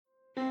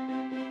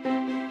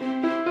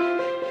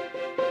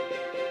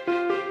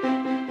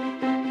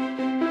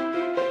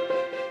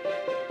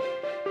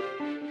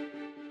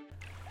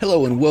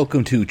Hello and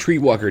welcome to Tree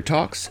Walker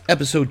Talks,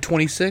 episode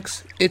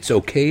 26, It's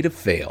Okay to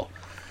Fail.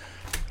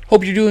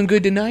 Hope you're doing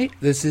good tonight.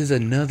 This is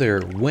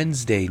another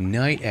Wednesday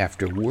night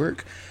after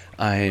work.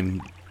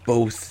 I'm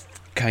both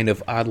kind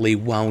of oddly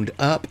wound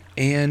up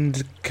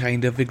and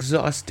kind of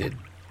exhausted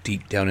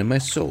deep down in my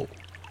soul.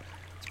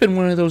 It's been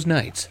one of those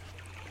nights.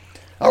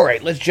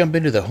 Alright, let's jump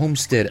into the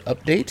homestead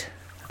update.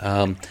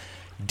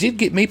 Did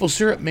get maple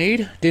syrup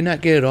made, did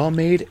not get it all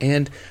made,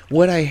 and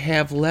what I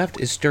have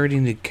left is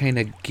starting to kind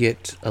of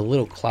get a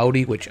little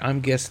cloudy, which I'm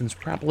guessing is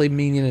probably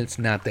meaning it's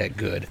not that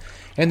good.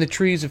 And the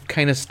trees have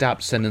kind of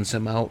stopped sending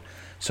some out,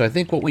 so I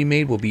think what we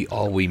made will be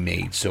all we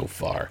made so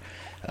far,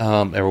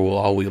 or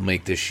all we'll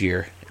make this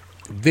year.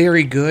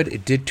 Very good.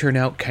 It did turn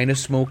out kind of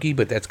smoky,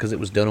 but that's because it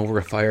was done over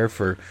a fire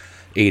for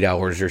 8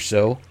 hours or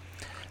so.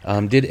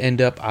 Did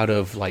end up out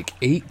of like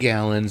 8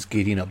 gallons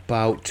getting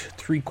about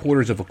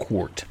 3/4 of a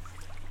quart.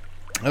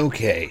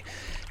 Okay,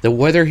 the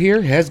weather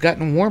here has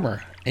gotten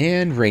warmer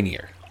and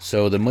rainier,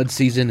 so the mud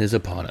season is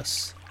upon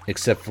us.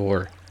 Except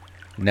for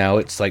now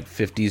it's like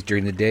 50s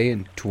during the day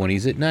and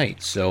 20s at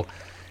night. So,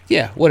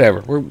 yeah,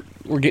 whatever.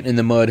 We're getting in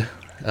the mud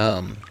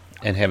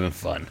and having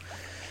fun.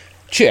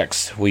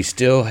 Chicks, we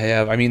still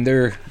have. I mean,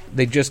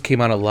 they just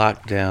came out of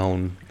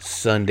lockdown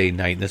Sunday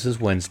night. This is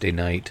Wednesday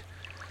night,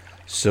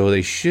 so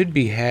they should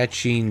be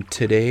hatching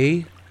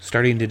today,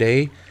 starting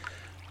today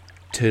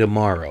to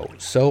tomorrow.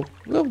 So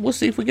we'll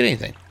see if we get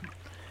anything.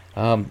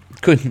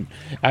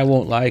 I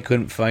won't lie,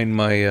 couldn't find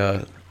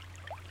my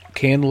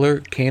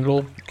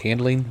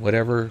candling,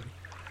 whatever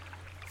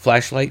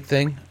flashlight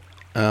thing.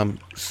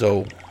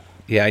 So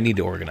yeah, I need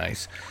to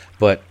organize.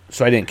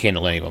 So I didn't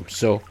candle any of them.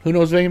 So who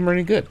knows if any of them are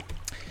any good.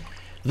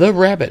 The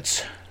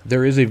rabbits.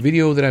 There is a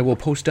video that I will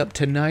post up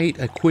tonight,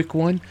 a quick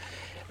one.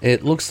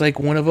 It looks like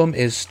one of them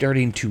is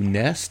starting to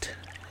nest.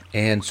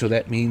 And so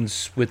that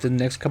means within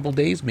the next couple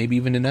days, maybe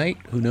even tonight,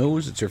 who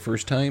knows, it's her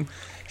first time,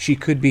 she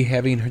could be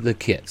having the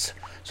kits.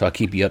 So I'll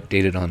keep you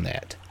updated on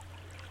that.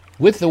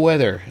 With the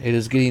weather, it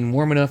is getting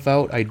warm enough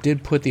out. I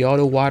did put the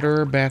auto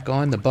waterer back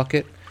on the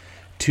bucket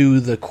to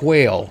the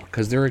quail,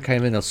 because they're kind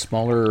of in a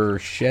smaller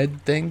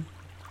shed thing.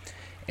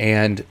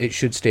 And it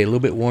should stay a little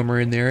bit warmer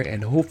in there,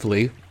 and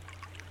hopefully,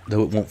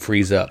 though it won't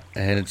freeze up.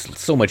 And it's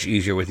so much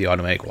easier with the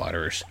automatic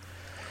waterers.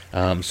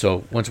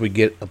 So once we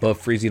get above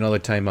freezing all the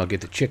time, I'll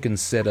get the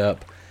chickens set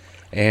up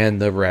and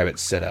the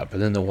rabbits set up.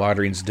 And then the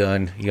watering's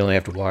done. You only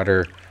have to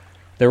water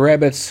the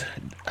rabbits.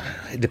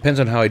 It depends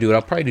on how I do it.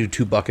 I'll probably do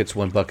 2 buckets,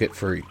 1 bucket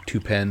for 2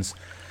 pens.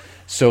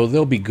 So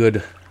they'll be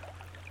good,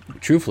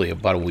 truthfully,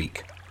 about a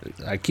week.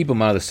 I keep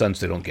them out of the sun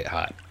so they don't get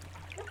hot.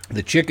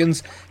 The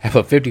chickens have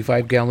a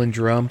 55-gallon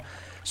drum.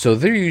 So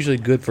they're usually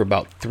good for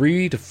about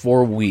 3 to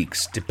 4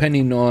 weeks,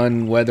 depending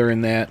on weather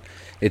and that.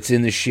 It's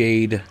in the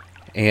shade.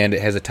 And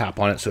it has a top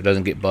on it so it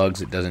doesn't get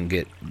bugs, it doesn't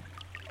get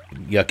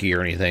yucky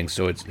or anything,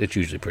 so it's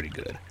usually pretty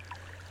good.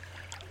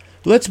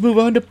 Let's move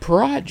on to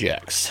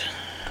projects.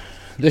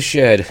 The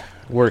shed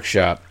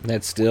workshop,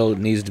 that still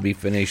needs to be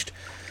finished.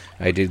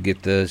 I did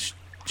get the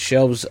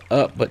shelves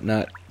up, but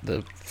not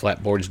the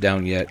flat boards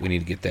down yet. We need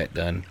to get that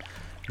done.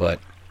 But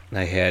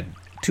I had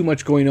too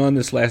much going on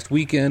this last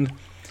weekend,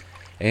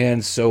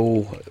 and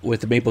so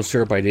with the maple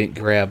syrup, I didn't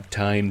grab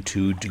time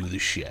to do the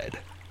shed.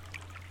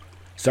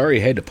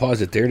 Sorry I had to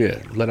pause it there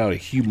to let out a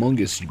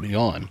humongous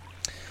yawn.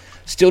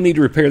 Still need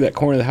to repair that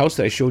corner of the house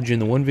that I showed you in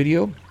the one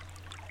video.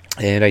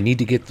 And I need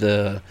to get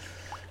the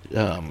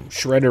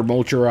shredder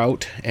mulcher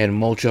out and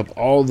mulch up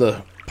all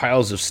the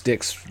piles of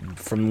sticks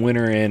from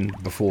winter and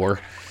before.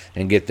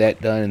 And get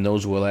that done. And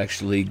those will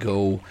actually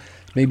go,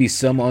 maybe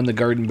some on the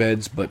garden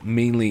beds, but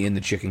mainly in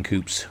the chicken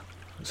coops.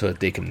 So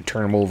that they can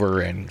turn them over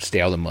and stay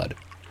out of the mud.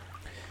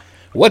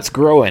 What's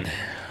growing?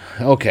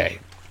 Okay,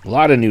 a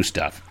lot of new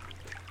stuff.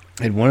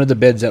 In one of the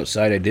beds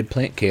outside, I did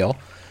plant kale,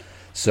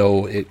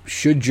 so it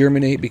should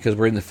germinate because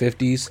we're in the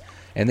 50s,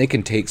 and they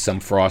can take some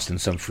frost and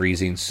some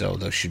freezing, so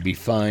those should be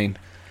fine.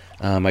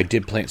 I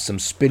did plant some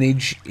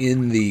spinach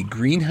in the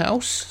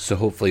greenhouse, so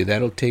hopefully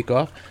that'll take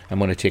off. I'm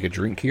going to take a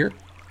drink here.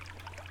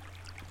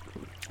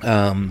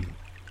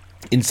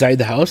 Inside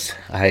the house,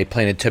 I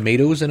planted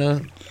tomatoes in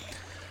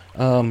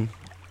one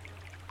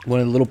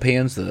of the little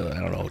pans,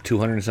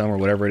 200 some or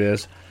whatever it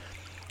is.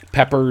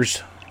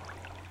 Peppers.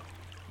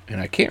 And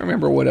I can't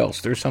remember what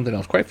else. There's something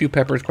else. Quite a few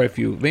peppers,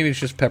 maybe it's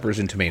just peppers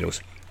and tomatoes.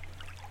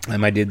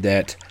 I did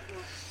that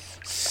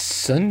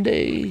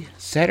Saturday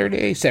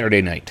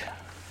night.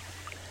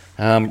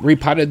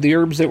 Repotted the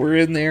herbs that were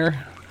in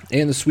there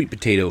and the sweet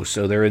potatoes,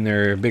 so they're in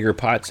their bigger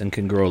pots and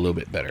can grow a little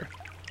bit better.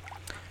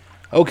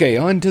 Okay,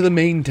 on to the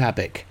main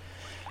topic.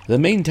 The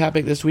main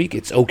topic this week,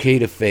 it's okay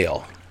to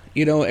fail.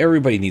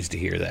 Everybody needs to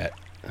hear that.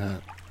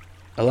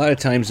 A lot of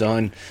times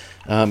on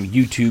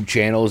YouTube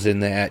channels in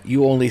that,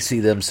 you only see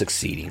them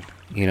succeeding.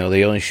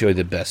 They only show you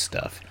the best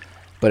stuff.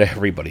 But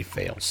everybody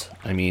fails.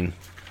 I mean,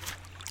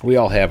 we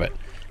all have it.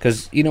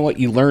 Because you know what?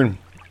 You learn.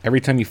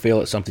 Every time you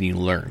fail at something, you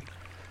learn.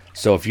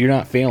 So if you're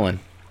not failing,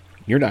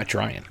 you're not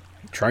trying.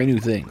 Try new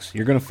things.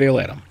 You're going to fail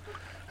at them.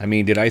 I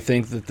mean, did I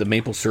think that the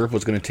maple syrup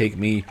was going to take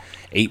me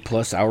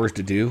 8+ hours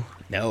to do?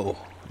 No.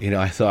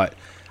 I thought,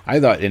 I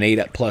thought in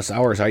 8+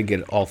 hours I'd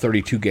get all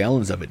 32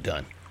 gallons of it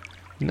done.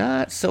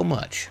 Not so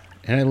much.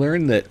 And I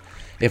learned that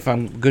if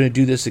I'm going to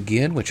do this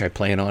again, which I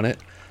plan on it,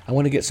 I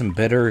want to get some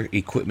better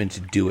equipment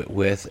to do it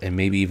with and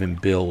maybe even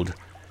build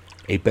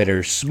a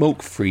better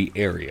smoke-free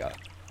area.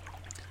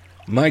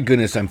 My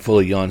goodness, I'm full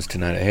of yawns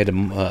tonight. I had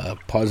to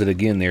pause it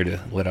again there to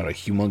let out a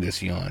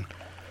humongous yawn.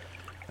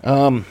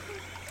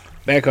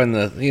 Back on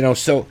the,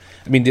 so,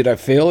 I mean, did I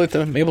fail at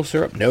the maple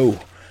syrup? No.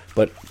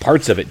 But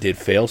parts of it did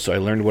fail, so I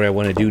learned what I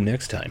want to do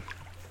next time.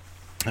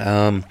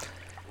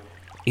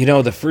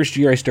 The first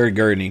year I started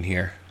gardening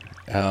here,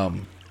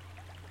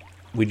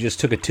 we just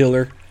took a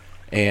tiller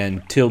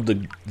and tilled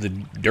the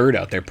dirt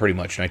out there pretty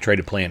much, and I tried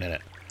to plant in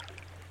it.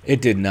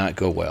 It did not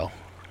go well.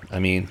 I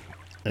mean,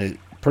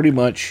 pretty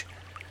much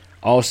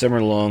all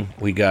summer long,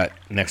 we got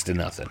next to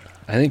nothing.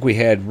 I think we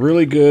had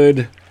really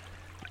good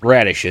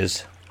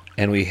radishes,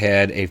 and we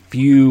had a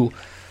few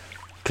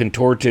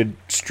contorted,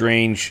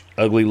 strange,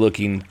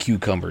 ugly-looking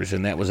cucumbers,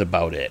 and that was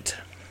about it.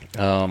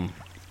 I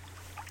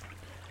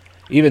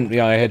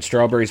had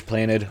strawberries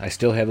planted. I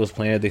still have those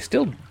planted. They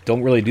still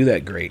don't really do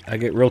that great. I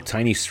get real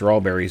tiny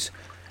strawberries.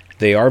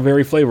 They are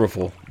very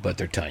flavorful, but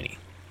they're tiny.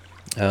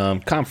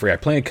 Comfrey. I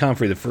planted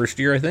comfrey the first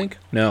year, I think.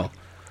 No,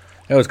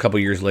 that was a couple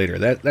years later.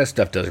 That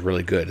stuff does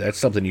really good. That's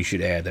something you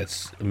should add.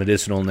 That's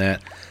medicinal in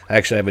that. I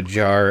actually have a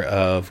jar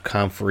of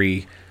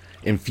comfrey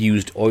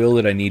infused oil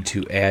that I need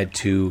to add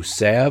to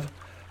salve.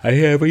 I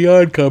have a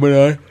yawn coming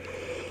on.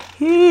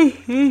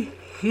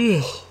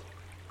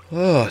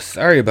 Oh,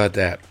 sorry about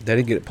that. I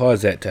didn't get it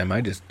paused that time.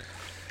 I just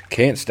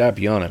can't stop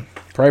yawning.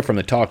 Probably from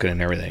the talking and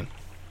everything.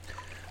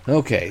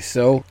 Okay,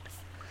 so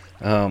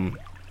I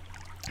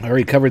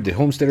already covered the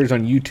homesteaders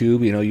on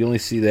YouTube. You only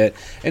see that.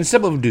 And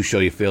some of them do show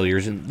you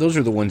failures, and those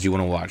are the ones you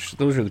want to watch.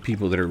 Those are the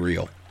people that are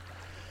real.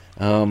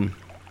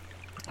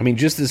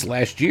 Just this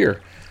last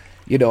year,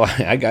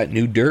 I got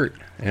new dirt,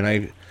 and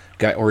I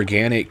got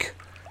organic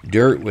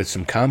dirt with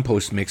some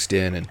compost mixed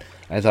in, and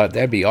I thought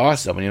that'd be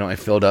awesome. I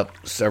filled up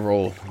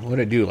several, what did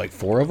I do, like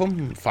 4 of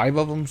them, 5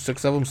 of them,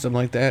 6 of them, something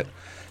like that,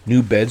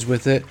 new beds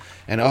with it,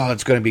 and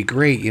it's going to be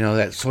great.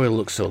 That soil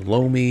looked so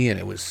loamy, and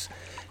it was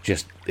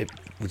just, it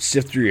would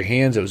sift through your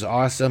hands. It was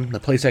awesome. The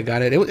place I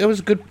got it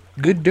was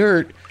good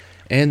dirt,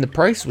 and the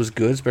price was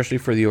good, especially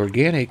for the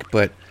organic,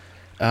 but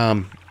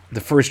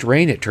the first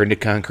rain, it turned to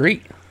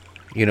concrete,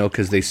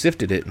 because they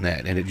sifted it in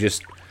that,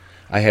 and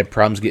I had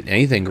problems getting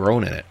anything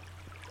grown in it.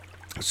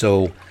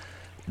 So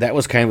that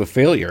was kind of a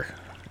failure.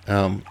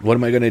 What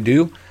am I going to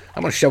do?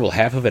 I'm going to shovel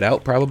half of it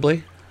out,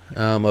 probably,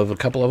 of a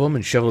couple of them,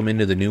 and shovel them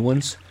into the new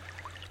ones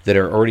that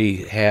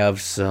already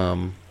have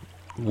some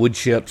wood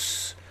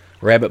chips,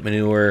 rabbit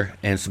manure,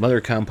 and some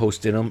other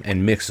compost in them,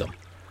 and mix them.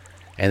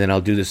 And then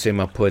I'll do the same.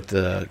 I'll put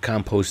the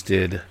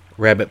composted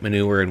rabbit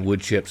manure and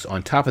wood chips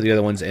on top of the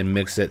other ones and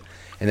mix it,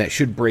 and that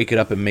should break it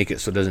up and make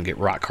it so it doesn't get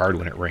rock hard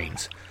when it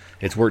rains.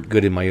 It's worked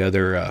good in my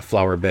other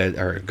flower bed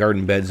or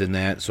garden beds in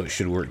that, so it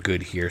should work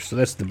good here. So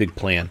that's the big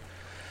plan.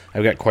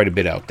 I've got quite a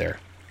bit out there.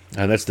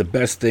 That's the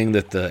best thing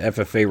that the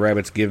FFA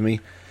rabbits give me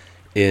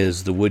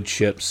is the wood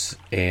chips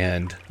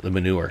and the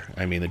manure.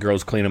 The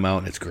girls clean them out,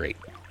 and it's great.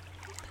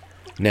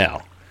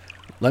 Now,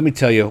 let me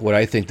tell you what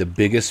I think the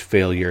biggest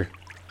failure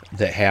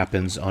that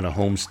happens on a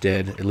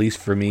homestead, at least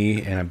for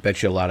me, and I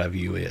bet you a lot of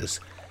you is,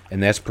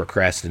 and that's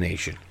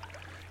procrastination.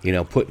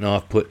 Putting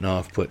off.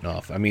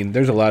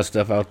 There's a lot of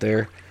stuff out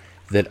there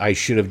that I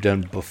should have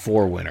done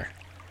before winter,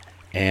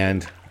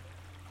 and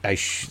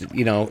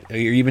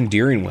even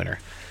during winter,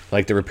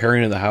 like the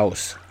repairing of the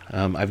house.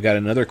 I've got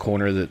another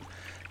corner that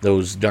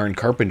those darn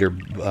carpenter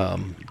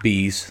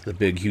bees, the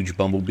big huge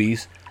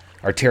bumblebees,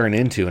 are tearing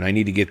into, and I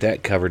need to get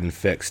that covered and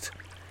fixed.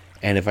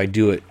 And if I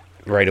do it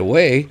right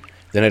away,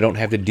 then I don't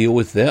have to deal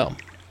with them.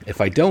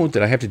 If I don't,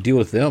 then I have to deal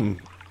with them,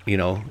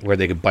 where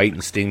they could bite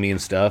and sting me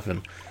and stuff,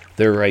 and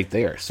they're right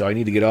there. So I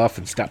need to get off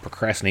and stop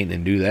procrastinating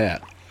and do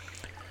that.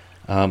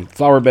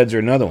 Flower beds are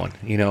another one.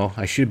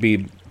 I should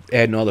be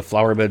adding all the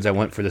flower beds I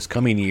want for this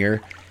coming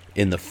year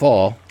in the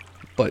fall,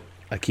 but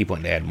I keep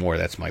wanting to add more.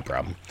 That's my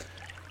problem.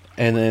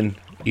 And then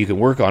you can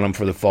work on them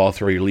for the fall,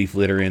 throw your leaf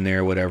litter in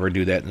there, whatever,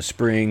 do that in the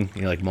spring,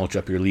 like mulch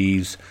up your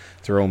leaves,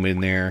 throw them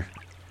in there,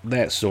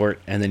 that sort,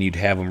 and then you'd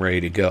have them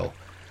ready to go.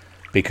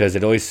 Because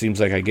it always seems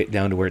like I get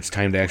down to where it's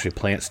time to actually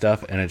plant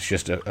stuff, and it's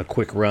just a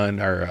quick run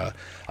or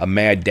a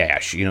mad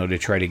dash, to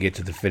try to get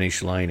to the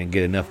finish line and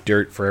get enough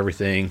dirt for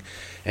everything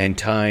and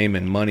time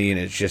and money, and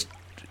it's just,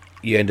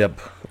 you end up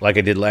like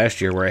I did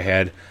last year where I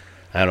had,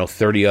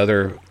 30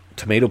 other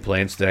tomato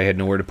plants that I had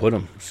nowhere to put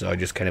them. So I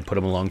just kind of put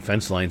them along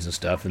fence lines and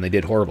stuff, and they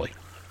did horribly.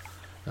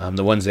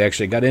 The ones that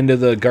actually got into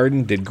the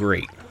garden did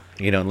great.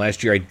 And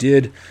last year I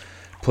did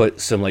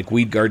put some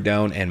weed guard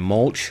down and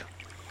mulch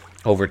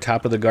over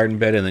top of the garden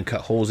bed and then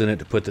cut holes in it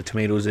to put the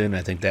tomatoes in.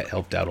 I think that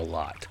helped out a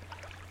lot.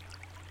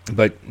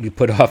 But you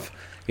put off,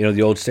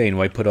 the old saying,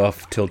 why put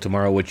off till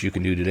tomorrow what you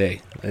can do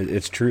today?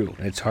 It's true.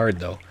 It's hard,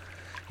 though.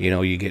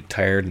 You get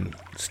tired and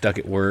stuck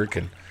at work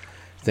and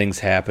things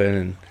happen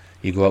and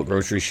you go out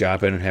grocery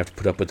shopping and have to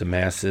put up with the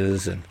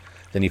masses and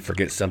then you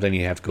forget something,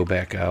 you have to go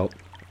back out.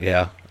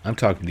 Yeah, I'm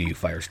talking to you,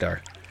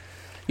 Firestar.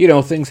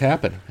 things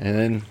happen.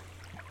 And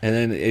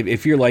then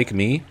if you're like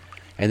me,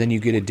 and then you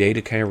get a day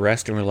to kind of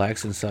rest and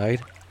relax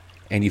inside,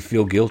 and you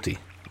feel guilty,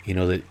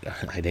 that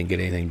I didn't get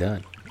anything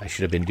done. I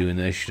should have been doing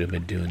this, should have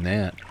been doing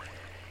that.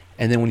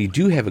 And then when you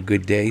do have a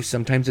good day,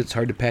 sometimes it's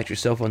hard to pat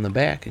yourself on the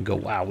back and go,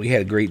 wow, we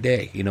had a great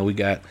day. We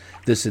got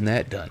this and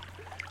that done.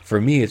 For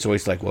me, it's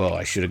always like, well,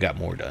 I should have got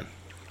more done.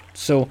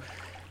 So,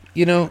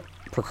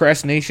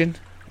 procrastination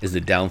is the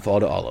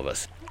downfall to all of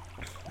us.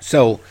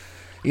 So,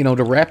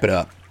 to wrap it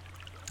up,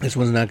 this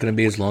one's not going to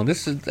be as long. I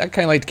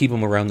kind of like to keep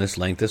them around this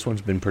length. This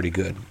one's been pretty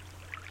good.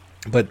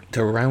 But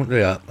to round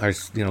it up, or,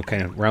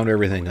 kind of round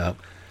everything up,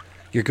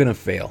 you're going to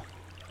fail.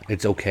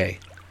 It's okay.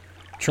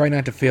 Try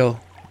not to fail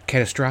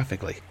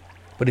catastrophically.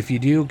 But if you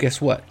do,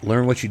 guess what?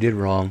 Learn what you did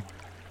wrong,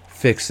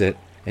 fix it,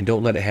 and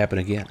don't let it happen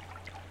again.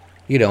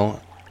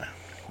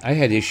 I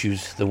had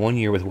issues the one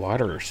year with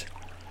waterers.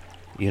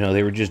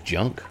 They were just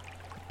junk.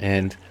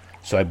 And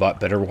so I bought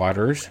better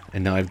waterers,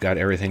 and now I've got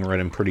everything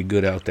running pretty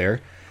good out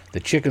there. The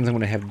chickens I'm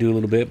going to have to do a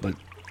little bit, but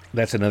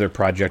that's another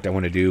project I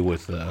want to do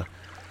with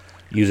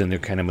using their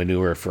kind of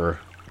manure for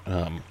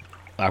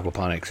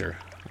aquaponics or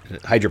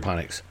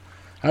hydroponics.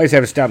 I always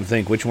have to stop and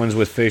think which one's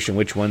with fish and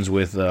which one's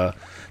with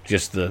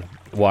just the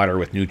water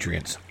with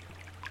nutrients.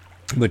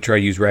 I'm going to try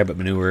to use rabbit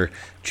manure,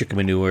 chicken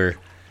manure,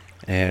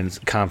 and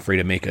comfrey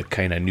to make a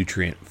kind of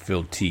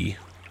nutrient-filled tea.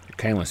 I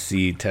kind of want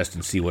to test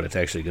and see what it's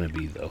actually going to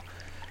be, though.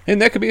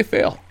 And that could be a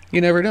fail.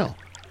 You never know.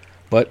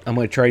 But I'm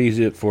going to try to use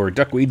it for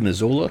duckweed and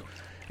azolla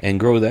and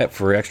grow that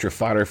for extra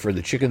fodder for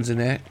the chickens and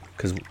that.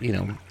 Because,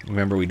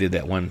 remember we did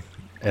that one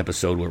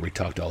episode where we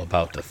talked all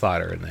about the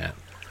fodder and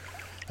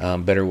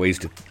that. Better ways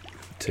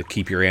to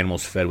keep your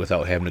animals fed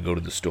without having to go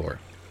to the store.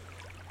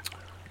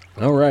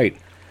 All right.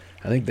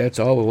 I think that's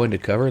all we wanted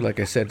to cover. Like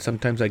I said,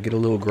 sometimes I get a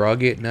little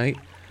groggy at night,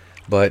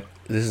 but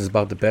this is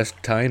about the best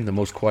time, the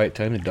most quiet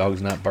time. The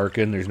dog's not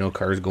barking. There's no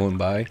cars going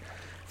by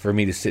for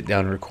me to sit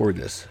down and record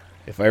this.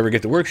 If I ever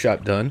get the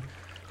workshop done,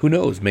 who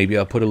knows? Maybe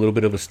I'll put a little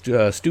bit of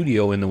a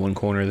studio in the one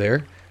corner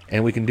there,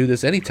 and we can do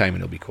this anytime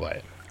and it'll be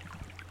quiet.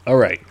 All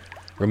right.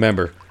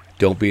 Remember,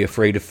 don't be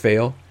afraid to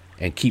fail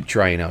and keep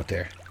trying out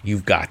there.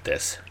 You've got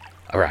this.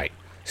 All right.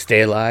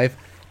 Stay alive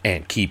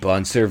and keep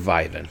on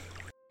surviving.